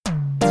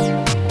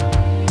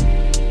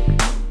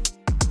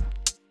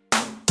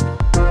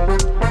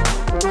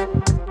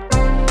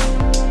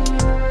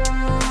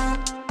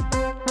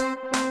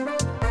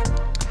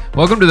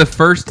Welcome to the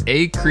first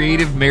A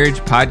Creative Marriage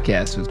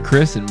podcast with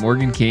Chris and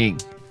Morgan King.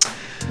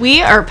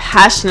 We are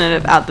passionate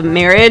about the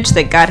marriage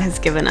that God has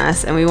given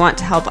us, and we want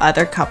to help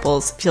other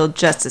couples feel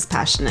just as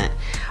passionate.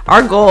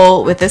 Our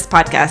goal with this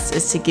podcast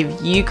is to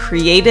give you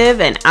creative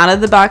and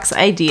out-of-the-box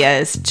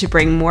ideas to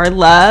bring more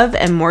love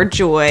and more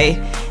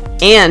joy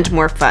and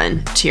more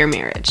fun to your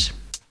marriage.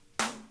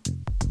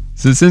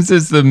 So since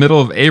it's the middle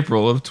of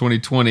April of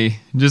 2020,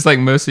 just like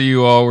most of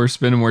you all, we're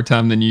spending more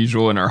time than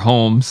usual in our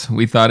homes.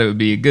 We thought it would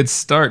be a good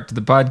start to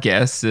the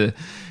podcast to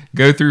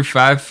go through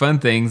 5 fun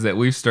things that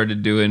we've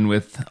started doing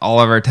with all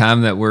of our time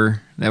that we're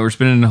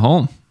spending at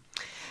home.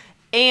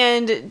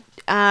 And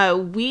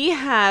we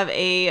have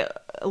a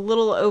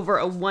little over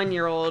a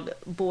 1-year-old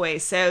boy.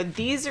 So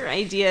these are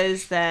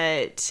ideas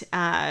that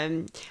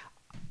can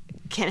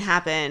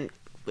happen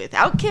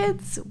without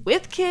kids,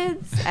 with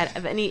kids,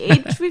 at any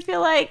age we feel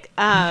like.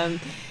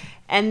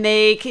 And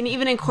they can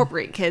even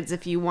incorporate kids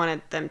if you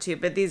wanted them to.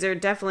 But these are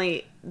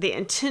definitely, the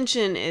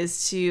intention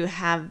is to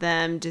have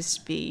them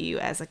just be you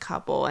as a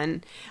couple.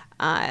 And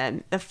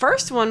the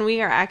first one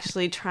we are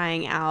actually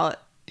trying out.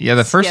 Yeah,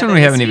 the first one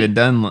we haven't even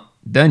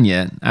done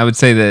yet. I would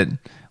say that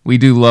we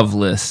do love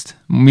lists.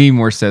 Me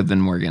more so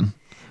than Morgan.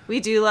 We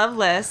do love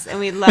lists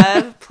and we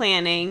love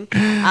planning,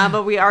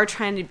 but we are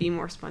trying to be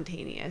more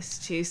spontaneous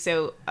too.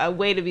 So a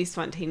way to be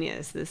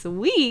spontaneous this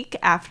week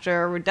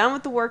after we're done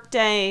with the work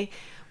day,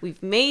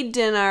 we've made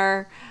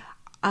dinner.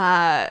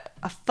 A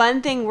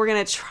fun thing we're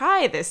going to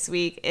try this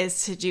week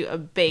is to do a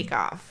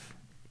bake-off.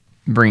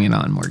 Bring it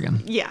on,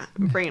 Morgan. Yeah,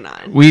 bring it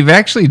on. We've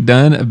actually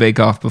done a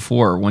bake-off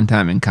before, one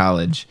time in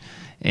college,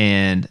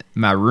 and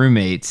my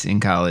roommates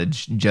in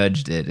college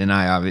judged it, and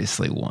I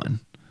obviously won.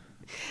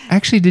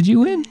 Actually, did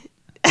you win?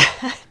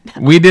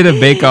 No. We did a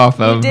bake-off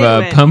of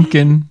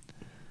pumpkin.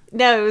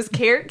 No, it was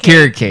carrot cake.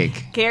 Carrot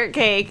cake. Carrot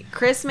cake.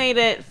 Chris made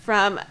it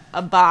from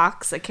a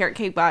carrot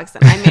cake box,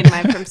 and I made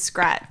mine from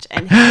scratch.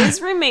 And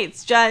his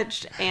roommates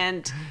judged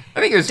and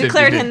I think it was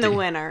declared 50-50. him the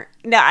winner.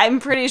 No, I'm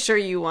pretty sure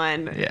you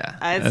won. Yeah.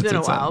 It's been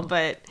a while,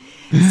 but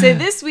so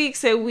this week,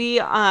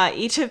 we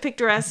each have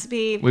picked a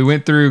recipe. We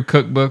went through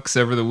cookbooks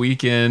over the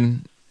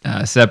weekend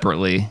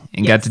separately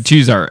and got to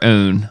choose our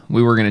own.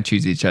 We were going to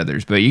choose each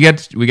other's, but we got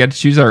to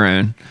choose our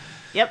own.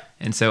 Yep.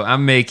 And so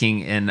I'm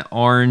making an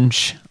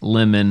orange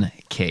lemon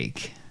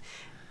cake.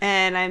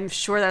 And I'm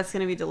sure that's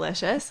going to be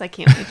delicious. I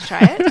can't wait to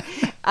try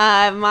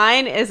it.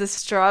 Mine is a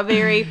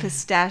strawberry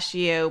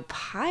pistachio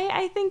pie,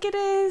 I think it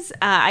is.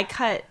 I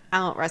cut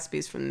out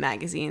recipes from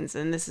magazines,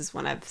 and this is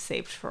one I've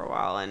saved for a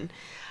while.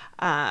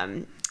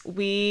 And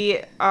we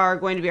are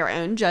going to be our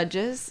own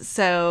judges.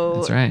 So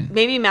that's right.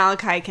 Maybe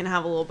Malachi can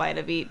have a little bite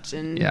of each.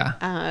 And yeah.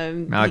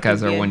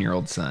 Malachi's our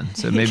 1-year-old son.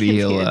 So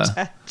maybe we'll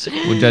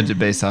judge it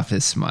based off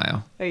his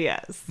smile. Oh,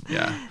 yes.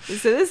 Yeah.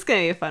 So this is going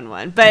to be a fun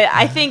one. But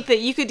I think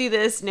that you could do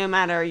this no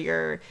matter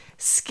your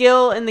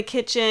skill in the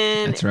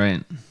kitchen. That's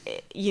right.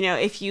 You know,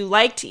 if you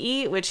like to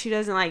eat, which who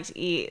doesn't like to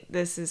eat,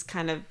 this is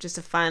kind of just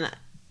a fun,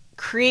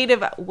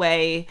 creative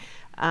way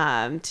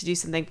to do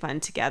something fun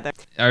together.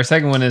 Our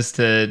second one is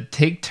to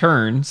take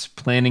turns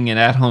planning an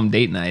at-home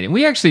date night. And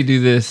we actually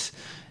do this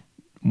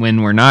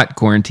when we're not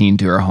quarantined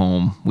to our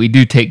home. We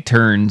do take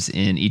turns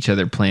in each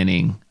other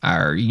planning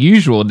our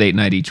usual date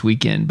night each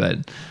weekend,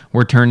 but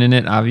we're turning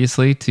it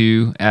obviously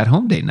to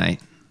at-home date night.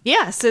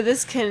 Yeah, so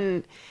this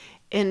can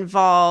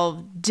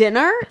involve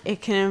dinner.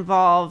 It can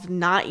involve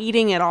not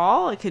eating at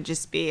all. It could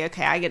just be,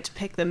 okay, I get to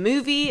pick the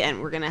movie and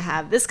we're going to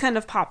have this kind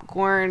of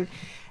popcorn.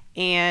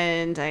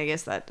 And I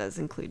guess that does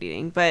include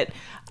eating, but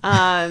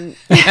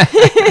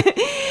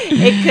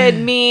it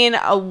could mean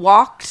a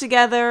walk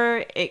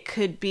together. It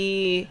could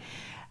be,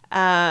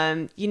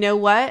 you know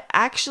what?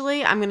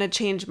 Actually, I'm going to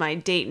change my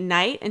date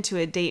night into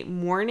a date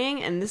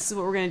morning. And this is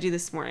what we're going to do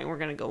this morning. We're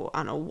going to go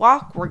on a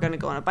walk. We're going to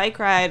go on a bike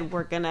ride.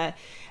 We're going to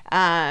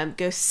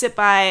go sit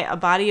by a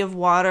body of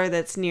water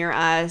that's near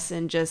us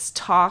and just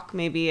talk.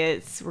 Maybe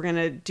we're going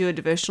to do a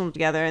devotional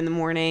together in the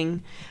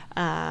morning.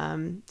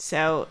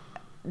 So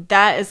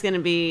that is going to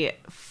be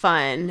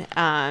fun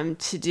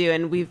to do,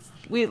 and we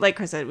like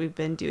Chris said, we've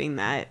been doing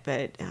that,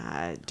 but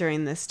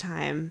during this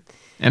time.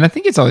 And I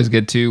think it's always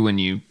good too when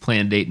you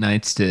plan date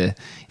nights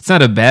it's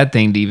not a bad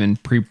thing to even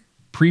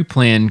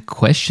pre-plan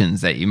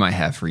questions that you might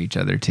have for each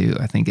other too.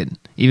 I think it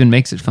even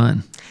makes it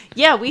fun.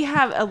 Yeah, we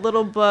have a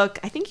little book.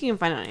 I think you can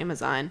find it on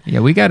Amazon. Yeah,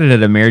 we got it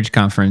at a marriage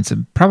conference,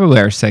 probably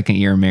our second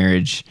year of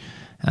marriage.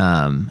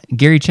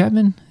 Gary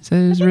Chapman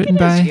is written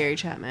by Gary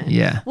Chapman.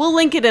 Yeah, we'll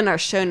link it in our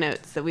show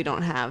notes that we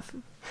don't have.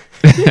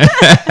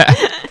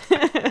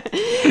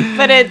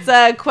 But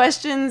it's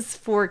questions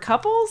for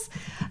couples,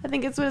 I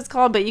think it's what it's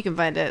called. But you can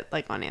find it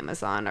like on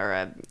Amazon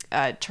or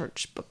a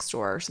church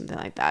bookstore or something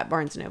like that,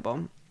 Barnes &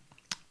 Noble.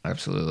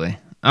 Absolutely.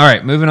 All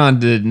right, moving on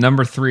to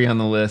number 3 on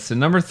the list. So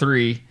number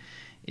 3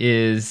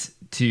 is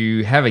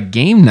to have a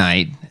game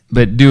night,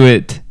 but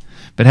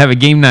have a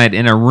game night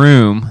in a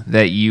room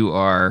that you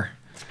are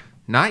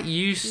not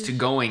used to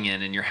going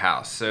in your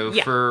house. So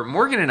for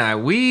Morgan and I,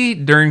 we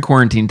during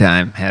quarantine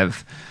time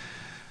have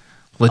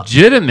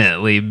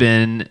legitimately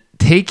been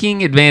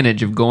taking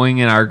advantage of going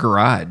in our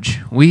garage.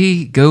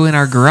 We go in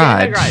our Sit in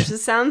the garage.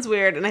 This sounds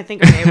weird, and I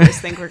think our neighbors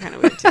think we're kind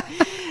of weird too.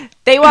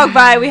 They walk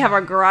by, we have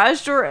our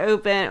garage door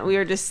open. We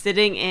are just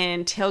sitting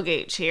in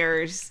tailgate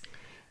chairs,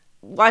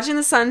 watching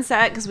the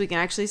sunset because we can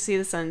actually see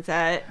the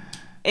sunset,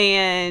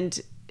 and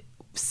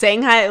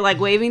saying hi, like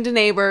waving to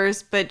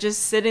neighbors, but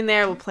just sitting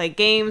there. We'll play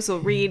games,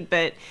 we'll read,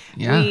 but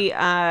we,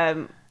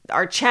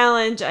 our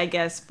challenge, I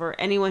guess, for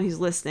anyone who's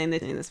listening to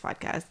this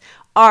podcast,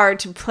 are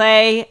to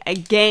play a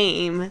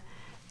game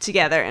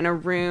together in a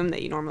room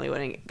that you normally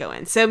wouldn't go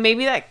in. So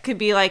maybe that could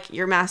be like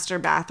your master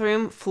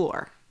bathroom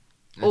floor.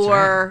 That's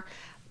Or right.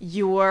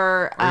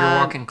 your Or your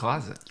walk-in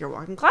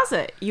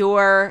closet.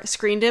 Your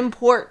screened-in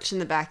porch in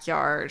the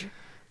backyard.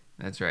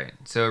 That's right.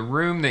 So a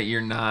room that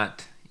you're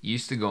not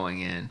used to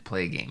going in,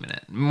 play a game in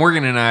it.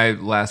 Morgan and I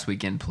last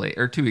weekend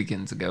 2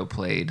 weekends ago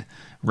played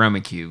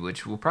Rummikub,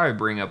 which we'll probably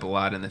bring up a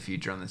lot in the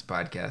future on this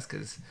podcast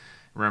because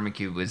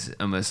Rummikub was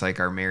almost like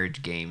our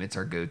marriage game. It's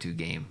our go-to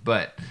game.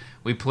 But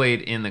we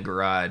played in the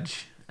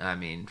garage. I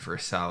mean, for a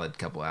solid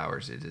couple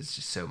hours. It is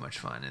just so much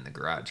fun in the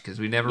garage because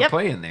we never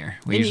play in there.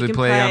 We And usually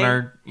play on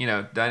our,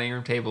 dining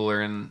room table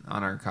or on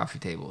our coffee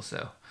table.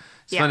 So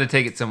it's fun to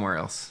take it somewhere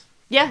else.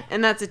 Yeah,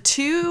 and that's a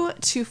 2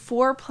 to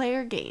 4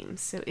 player game.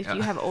 So if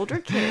you have older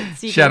kids,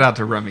 Shout out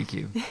to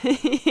Rummikub.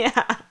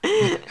 Yeah.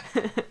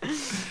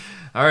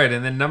 All right,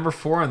 and then number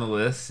 4 on the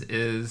list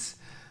is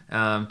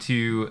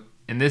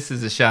and this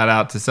is a shout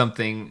out to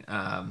something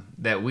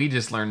that we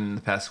just learned in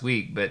the past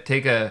week, but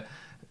take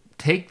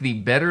the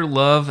Better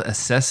Love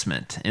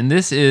Assessment. And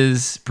this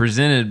is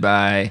presented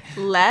by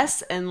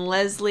Les and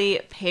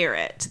Leslie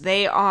Parrott.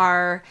 They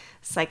are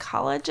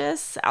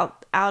psychologists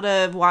out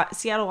of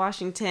Seattle,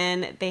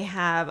 Washington. They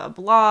have a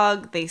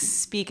blog. They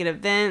speak at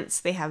events.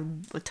 They have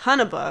a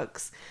ton of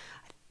books.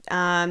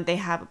 They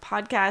have a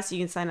podcast. You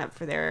can sign up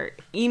for their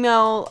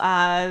emails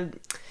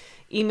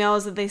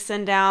that they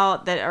send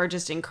out that are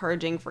just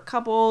encouraging for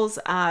couples.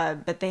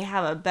 But they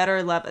have a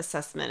Better Love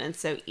Assessment. And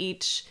so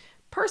each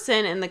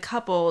person in the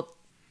couple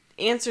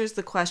answers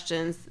the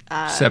questions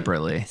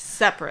separately.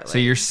 So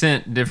you're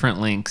sent different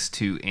links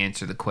to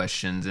answer the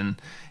questions,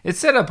 and it's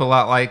set up a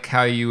lot like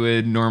how you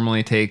would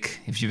normally take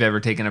if you've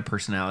ever taken a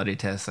personality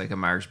test like a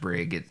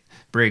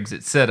Myers-Briggs.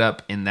 It's set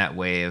up in that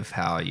way of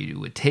how you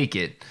would take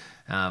it,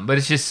 but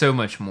it's just so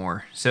much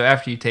more. So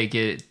after you take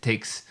it, it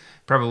takes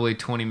probably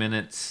 20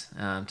 minutes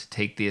to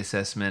take the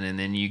assessment, and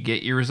then you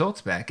get your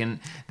results back, and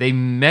they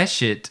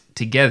mesh it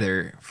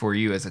together for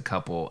you as a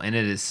couple, and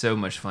it is so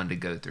much fun to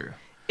go through.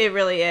 It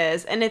really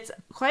is. And it's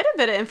quite a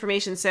bit of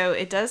information. So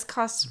it does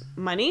cost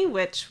money,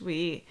 which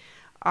we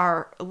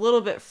are a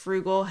little bit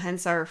frugal,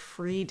 hence our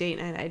free date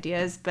night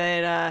ideas.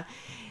 But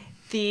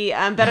the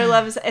Better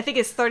Love is, I think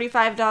it's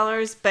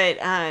 $35, but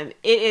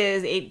it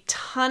is a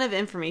ton of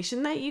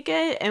information that you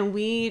get. And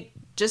we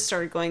just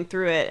started going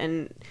through it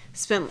and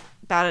spent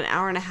about an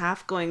hour and a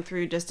half going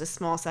through just a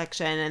small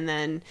section, and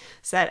then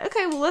said,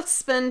 okay, well, let's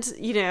spend,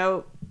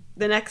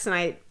 the next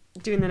night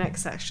doing the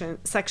next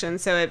section.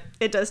 So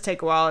it does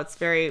take a while. It's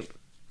very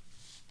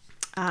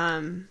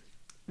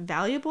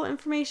valuable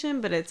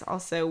information, but it's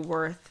also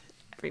worth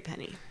every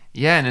penny.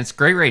 Yeah, and it's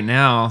great right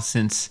now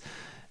since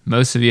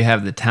most of you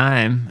have the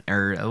time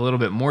or a little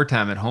bit more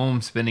time at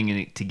home spending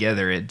it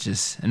together. It's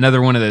just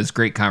another one of those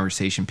great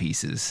conversation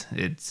pieces.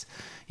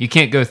 You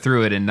can't go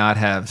through it and not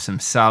have some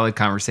solid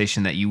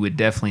conversation that you would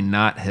definitely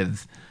not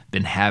have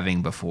been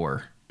having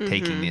before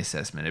taking the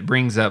assessment. It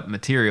brings up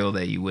material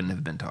that you wouldn't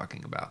have been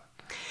talking about.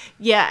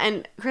 Yeah,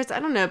 and Chris, I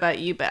don't know about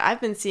you, but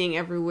I've been seeing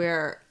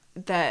everywhere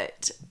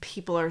that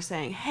people are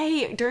saying,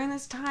 hey, during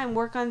this time,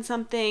 work on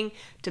something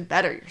to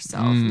better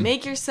yourself.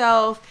 Make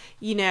yourself,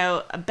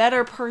 a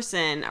better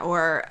person,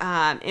 or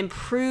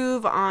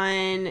improve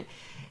on,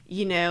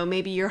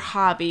 maybe your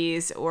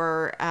hobbies,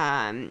 or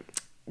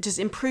just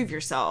improve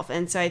yourself.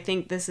 And so I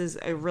think this is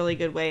a really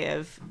good way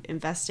of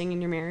investing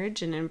in your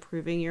marriage and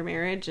improving your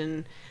marriage,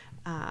 and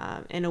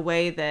in a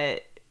way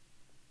that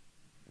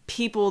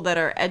people that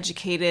are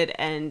educated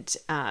and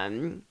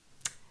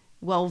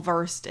well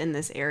versed in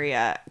this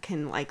area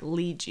can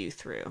lead you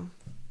through.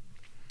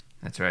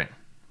 That's right.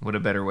 What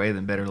a better way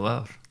than better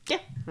love. Yeah,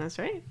 that's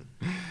right.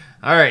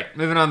 All right,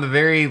 moving on. The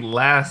very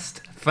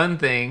last fun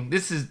thing.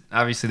 This is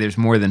obviously there's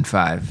more than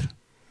 5,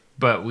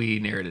 but we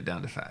narrowed it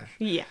down to 5.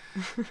 Yeah.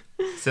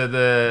 So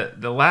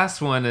the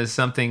last one is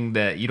something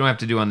that you don't have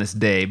to do on this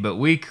day, but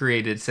we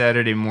created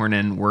Saturday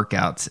morning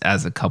workouts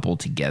as a couple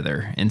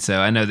together. And so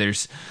I know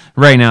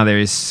right now there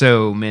is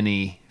so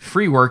many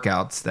free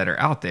workouts that are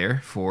out there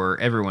for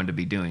everyone to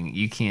be doing.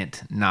 You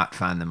can't not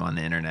find them on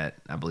the internet.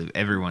 I believe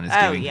everyone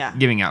is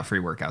giving out free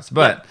workouts.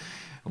 But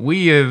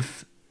we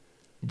have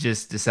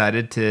just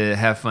decided to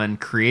have fun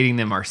creating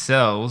them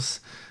ourselves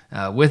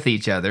with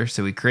each other.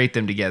 So we create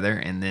them together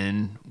and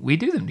then we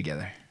do them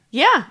together.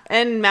 Yeah,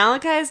 and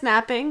Malachi is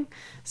napping,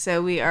 so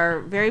we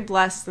are very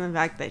blessed in the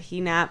fact that he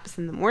naps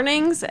in the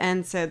mornings,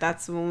 and so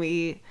that's when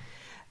we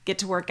get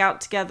to work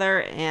out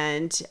together.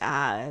 And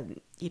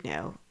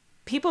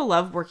people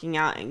love working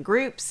out in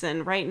groups,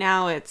 and right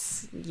now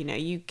it's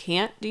you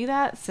can't do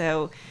that,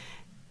 so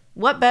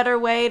what better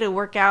way to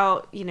work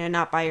out,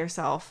 not by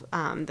yourself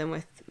than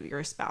with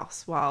your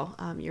spouse while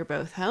you're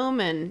both home.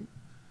 And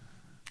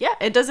yeah,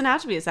 it doesn't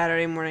have to be a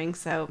Saturday morning.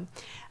 So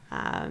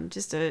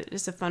just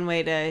a fun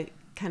way to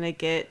kind of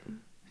get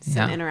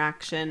some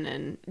interaction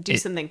and do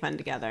something fun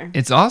together.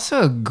 It's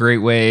also a great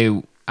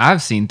way,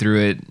 I've seen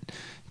through it,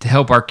 to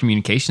help our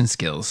communication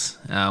skills.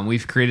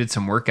 We've created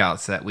some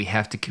workouts that we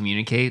have to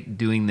communicate,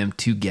 doing them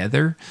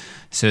together.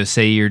 So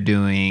say you're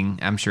doing,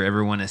 I'm sure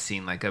everyone has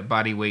seen like a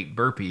body weight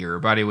burpee or a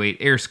body weight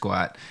air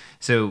squat.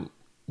 So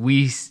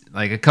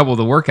like a couple of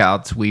the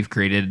workouts we've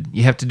created,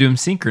 you have to do them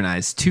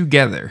synchronized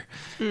together.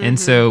 Mm-hmm. And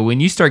so when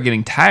you start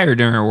getting tired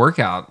during a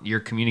workout, your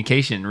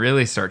communication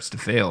really starts to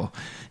fail.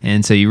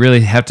 And so you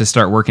really have to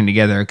start working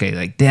together. Okay,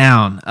 like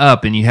down,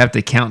 up, and you have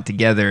to count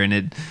together. And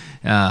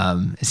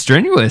it's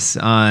strenuous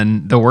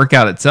on the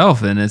workout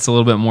itself, and it's a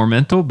little bit more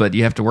mental, but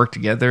you have to work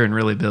together, and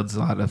really builds a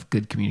lot of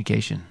good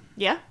communication.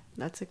 Yeah,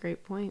 that's a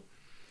great point.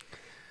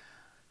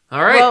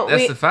 All right,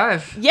 that's the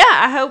 5. Yeah,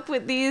 I hope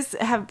these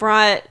have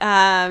brought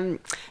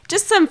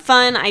just some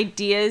fun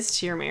ideas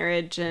to your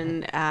marriage,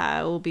 and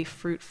will be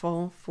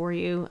fruitful for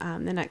you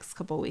the next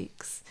couple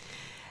weeks.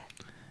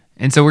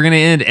 And so we're going to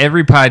end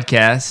every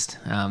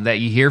podcast that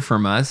you hear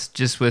from us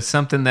just with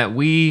something that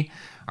we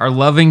are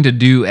loving to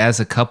do as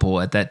a couple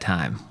at that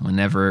time,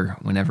 whenever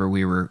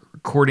we were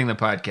recording the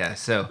podcast.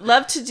 So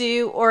love to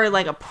do, or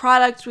like a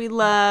product we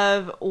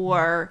love,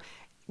 or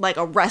like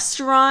a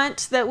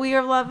restaurant that we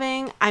are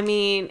loving. I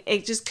mean,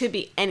 it just could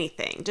be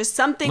anything. Just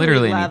something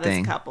literally we love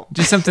anything. As a couple.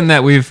 Just something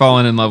that we've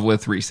fallen in love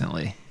with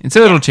recently. And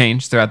so it'll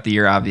change throughout the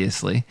year,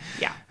 obviously.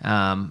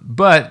 Yeah.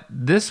 But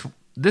this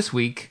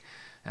week,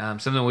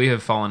 something we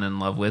have fallen in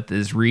love with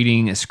is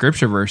reading a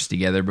scripture verse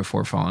together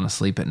before falling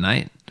asleep at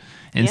night.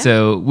 And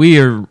so we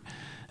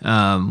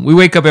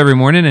wake up every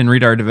morning and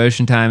read our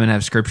devotion time and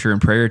have scripture and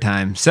prayer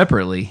time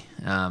separately.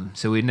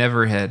 So we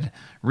never had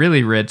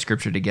really read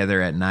scripture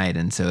together at night.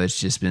 And so it's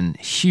just been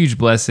a huge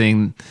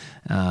blessing.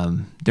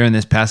 During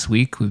this past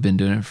week, we've been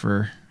doing it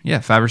for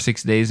 5 or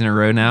 6 days in a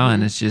row now. Mm-hmm.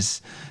 And it's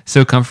just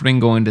so comforting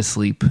going to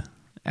sleep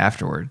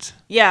afterwards.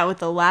 Yeah, with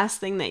the last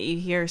thing that you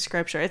hear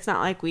scripture. It's not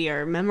like we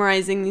are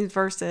memorizing these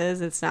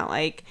verses. It's not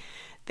like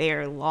they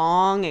are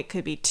long. It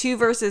could be 2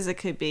 verses. It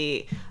could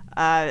be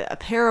a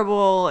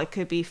parable. It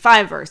could be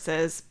 5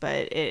 verses.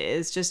 But it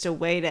is just a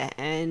way to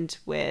end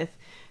with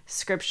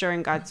scripture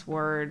and God's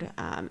word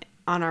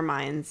on our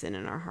minds and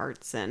in our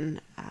hearts.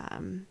 And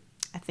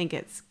I think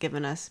it's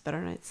given us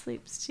better night's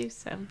sleeps too.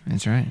 So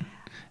that's right.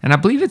 And I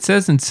believe it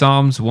says in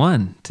Psalms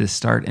 1 to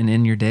start and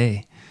end your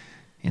day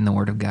in the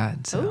Word of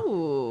God. So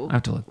Ooh. I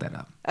have to look that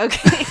up.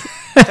 Okay.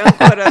 Don't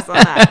quote us on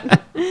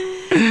that.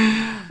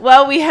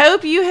 Well, we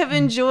hope you have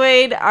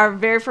enjoyed our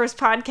very first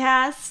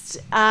podcast.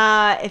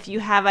 If you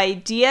have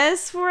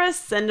ideas for us,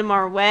 send them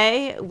our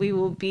way. We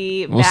will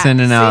be We'll back send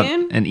soon. out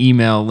an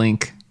email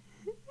link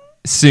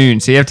soon.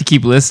 So you have to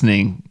keep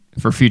listening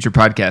for future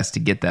podcasts to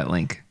get that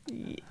link.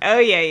 Oh,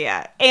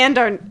 yeah. And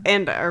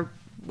our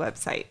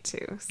website,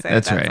 too. So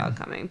that's right. all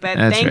coming. But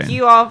That's thank right.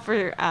 you all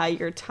for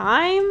your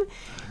time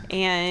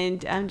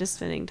and just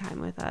spending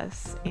time with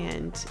us.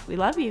 And we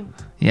love you.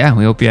 Yeah,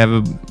 we hope you have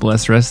a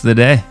blessed rest of the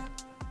day.